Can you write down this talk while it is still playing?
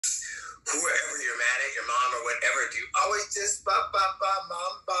whoever you're mad at, your mom or whatever, do you always just ba ba ba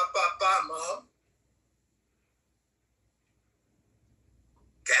mom, ba ba ba mom?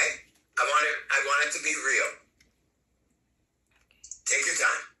 Okay? I want it to be real. Take your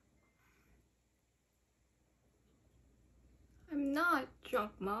time. I'm not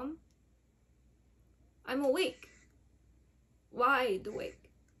drunk, Mom. I'm awake. Wide awake.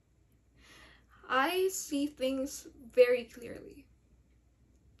 I see things very clearly.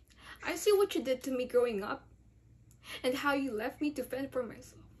 I see what you did to me growing up and how you left me to fend for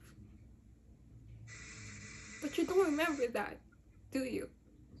myself. But you don't remember that, do you?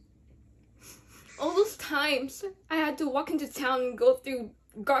 All those times I had to walk into town and go through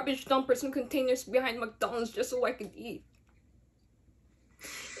garbage dumpers and containers behind McDonald's just so I could eat.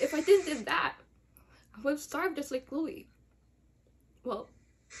 If I didn't do that, I would have starved just like Louis. Well,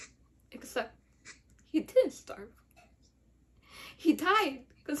 except he didn't starve. He died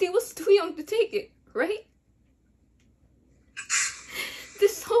because he was too young to take it, right?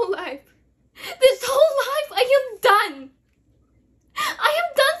 This whole life, I am done. I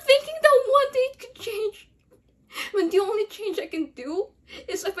am done thinking that one day it could change. When the only change I can do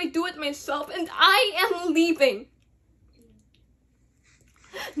is if I do it myself, and I am leaving.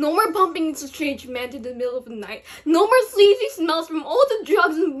 No more bumping into strange men in the middle of the night. No more sleazy smells from all the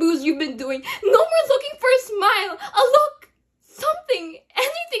drugs and booze you've been doing. No more looking for a smile, a look, something,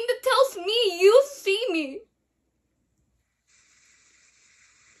 anything that tells me you see me.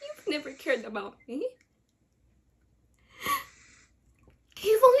 You've never cared about me.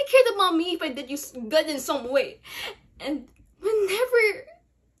 You've only cared about me if I did you good in some way. And whenever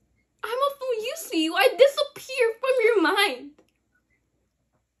I'm a fool you see you, I disappear from your mind.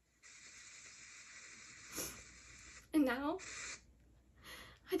 And now,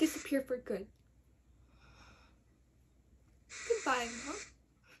 I disappear for good. Goodbye, Mom.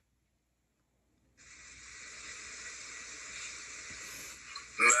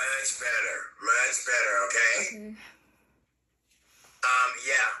 Much better, okay?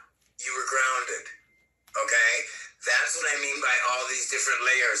 Yeah, you were grounded, okay? That's what I mean by all these different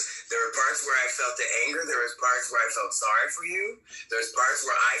layers. There were parts where I felt the anger. There was parts where I felt sorry for you. There's parts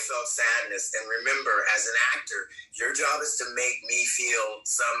where I felt sadness. And remember, as an actor, your job is to make me feel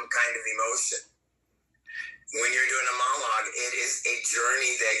some kind of emotion. When you're doing a monologue, it is a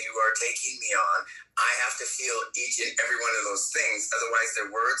journey that you are taking me on. I have to feel each and every one of those things. Otherwise,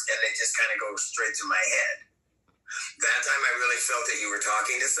 they're words and they just kind of go straight to my head. That time I really felt that you were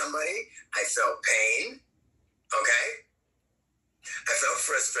talking to somebody. I felt pain. Okay? I felt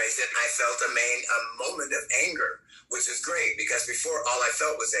frustration. I felt a moment of anger, which is great because before all I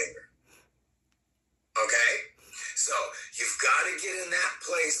felt was anger. Okay? So you've got to get in that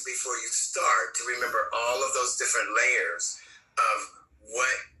place before you start to remember all of those different layers of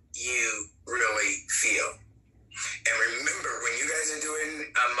what you really feel. And remember, when you guys are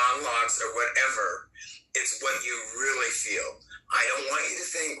doing monologues or whatever, it's what you really feel. I don't want you to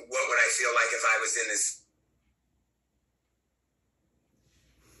think, what would I feel like if I was in this?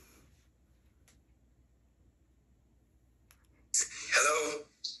 Hello?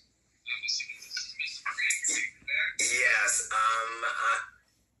 Yes.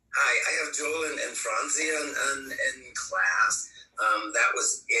 Hi, I have Joel and Franxalier in class. That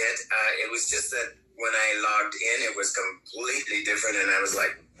was it. It was just that when I logged in, it was completely different, and I was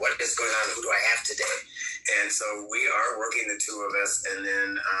like, what is going on? Who do I have today? And so we are working, the two of us, and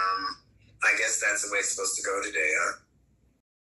then I guess that's the way it's supposed to go today, huh?